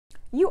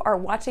You are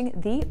watching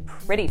The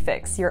Pretty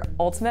Fix, your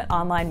ultimate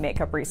online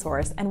makeup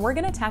resource, and we're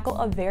gonna tackle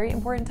a very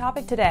important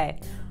topic today,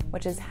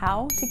 which is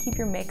how to keep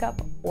your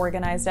makeup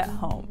organized at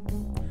home.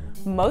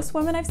 Most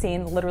women I've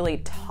seen literally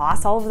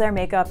toss all of their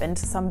makeup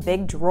into some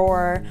big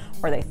drawer,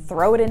 or they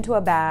throw it into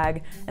a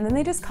bag, and then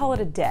they just call it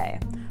a day.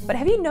 But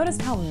have you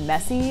noticed how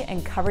messy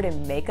and covered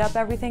in makeup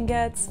everything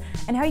gets,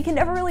 and how you can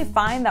never really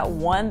find that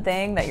one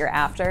thing that you're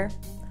after?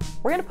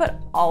 We're gonna put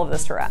all of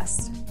this to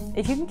rest.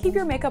 If you can keep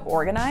your makeup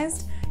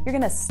organized, you're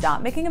gonna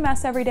stop making a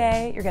mess every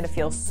day, you're gonna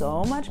feel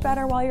so much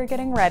better while you're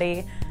getting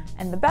ready,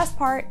 and the best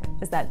part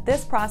is that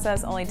this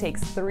process only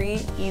takes 3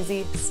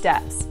 easy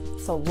steps.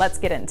 So let's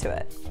get into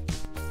it.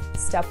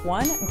 Step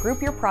 1, group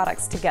your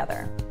products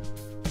together.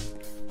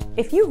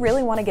 If you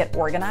really want to get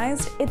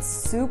organized, it's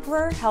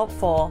super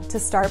helpful to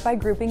start by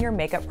grouping your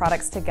makeup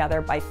products together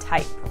by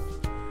type.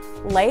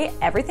 Lay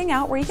everything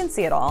out where you can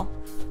see it all.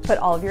 Put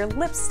all of your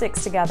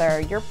lipsticks together,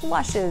 your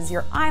blushes,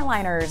 your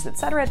eyeliners,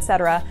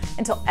 etc.,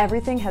 until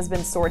everything has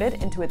been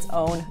sorted into its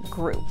own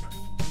group.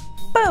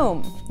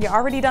 Boom! You're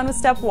already done with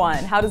step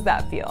 1. How does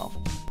that feel?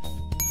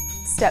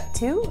 Step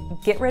 2,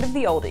 get rid of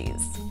the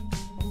oldies.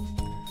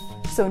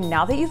 So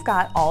now that you've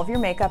got all of your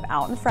makeup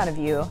out in front of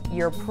you,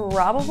 you're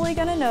probably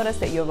gonna notice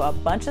that you have a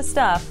bunch of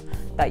stuff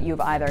that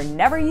you've either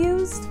never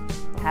used,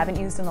 haven't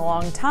used in a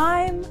long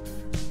time,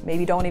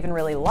 maybe don't even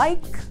really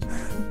like.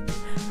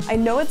 I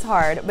know it's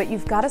hard, but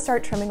you've got to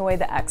start trimming away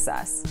the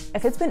excess.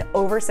 If it's been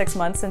over 6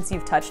 months since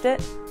you've touched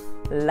it,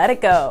 let it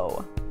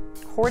go.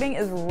 Hoarding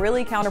is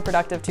really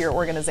counterproductive to your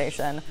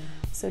organization,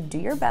 so do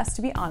your best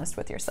to be honest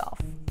with yourself.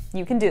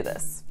 You can do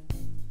this.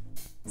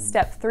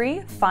 Step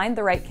 3, find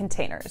the right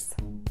containers.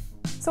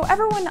 So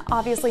everyone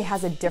obviously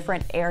has a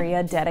different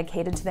area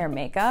dedicated to their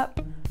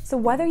makeup. So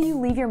whether you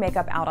leave your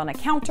makeup out on a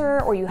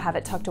counter or you have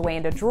it tucked away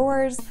into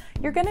drawers,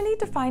 you're gonna need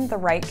to find the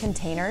right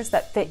containers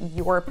that fit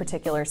your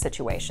particular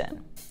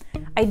situation.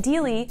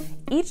 Ideally,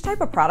 each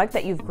type of product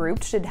that you've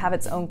grouped should have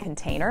its own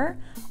container,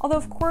 although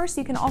of course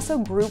you can also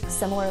group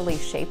similarly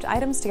shaped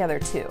items together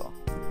too.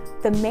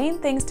 The main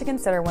things to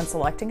consider when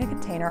selecting a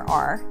container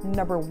are,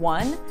 number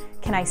 1,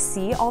 can I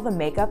see all the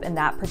makeup in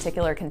that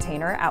particular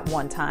container at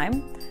one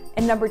time?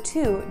 And number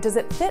 2, does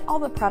it fit all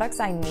the products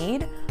I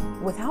need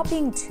without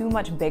being too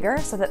much bigger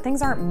so that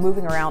things aren't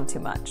moving around too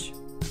much?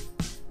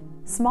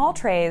 Small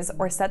trays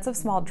or sets of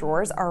small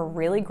drawers are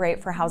really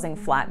great for housing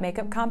flat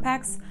makeup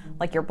compacts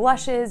like your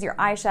blushes, your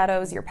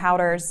eyeshadows, your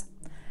powders.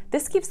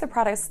 This keeps the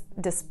products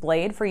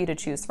displayed for you to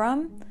choose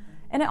from,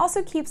 and it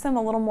also keeps them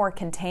a little more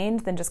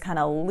contained than just kind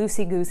of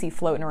loosey-goosey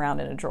floating around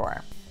in a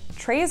drawer.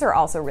 Trays are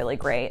also really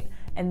great,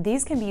 and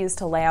these can be used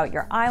to lay out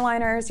your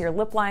eyeliners, your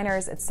lip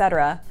liners,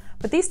 etc.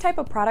 But these type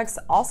of products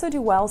also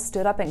do well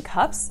stood up in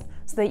cups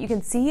so that you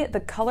can see the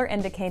color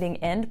indicating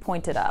end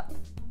pointed up.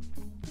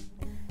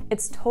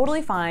 It's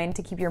totally fine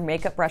to keep your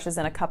makeup brushes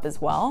in a cup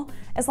as well,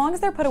 as long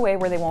as they're put away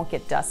where they won't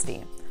get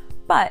dusty.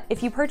 But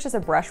if you purchase a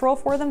brush roll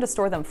for them to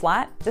store them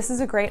flat, this is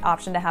a great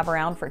option to have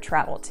around for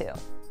travel too.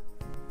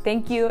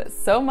 Thank you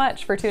so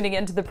much for tuning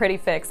in to The Pretty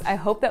Fix. I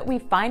hope that we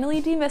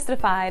finally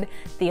demystified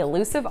the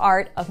elusive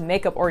art of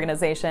makeup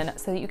organization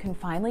so that you can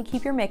finally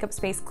keep your makeup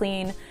space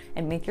clean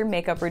and make your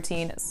makeup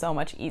routine so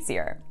much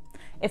easier.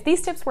 If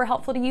these tips were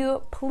helpful to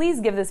you,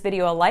 please give this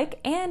video a like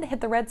and hit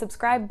the red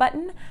subscribe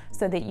button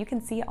so that you can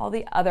see all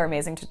the other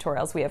amazing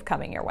tutorials we have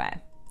coming your way.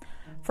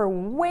 For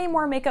way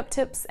more makeup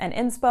tips and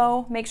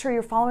inspo, make sure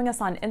you're following us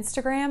on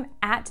Instagram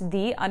at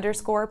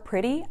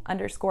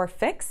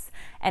the_pretty_fix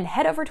and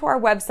head over to our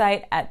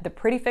website at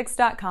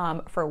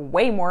theprettyfix.com for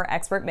way more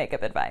expert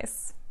makeup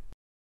advice.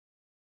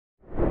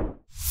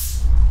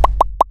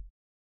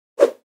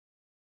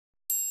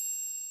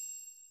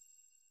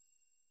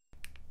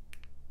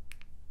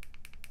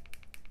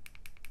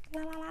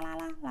 La la la la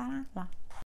la la la.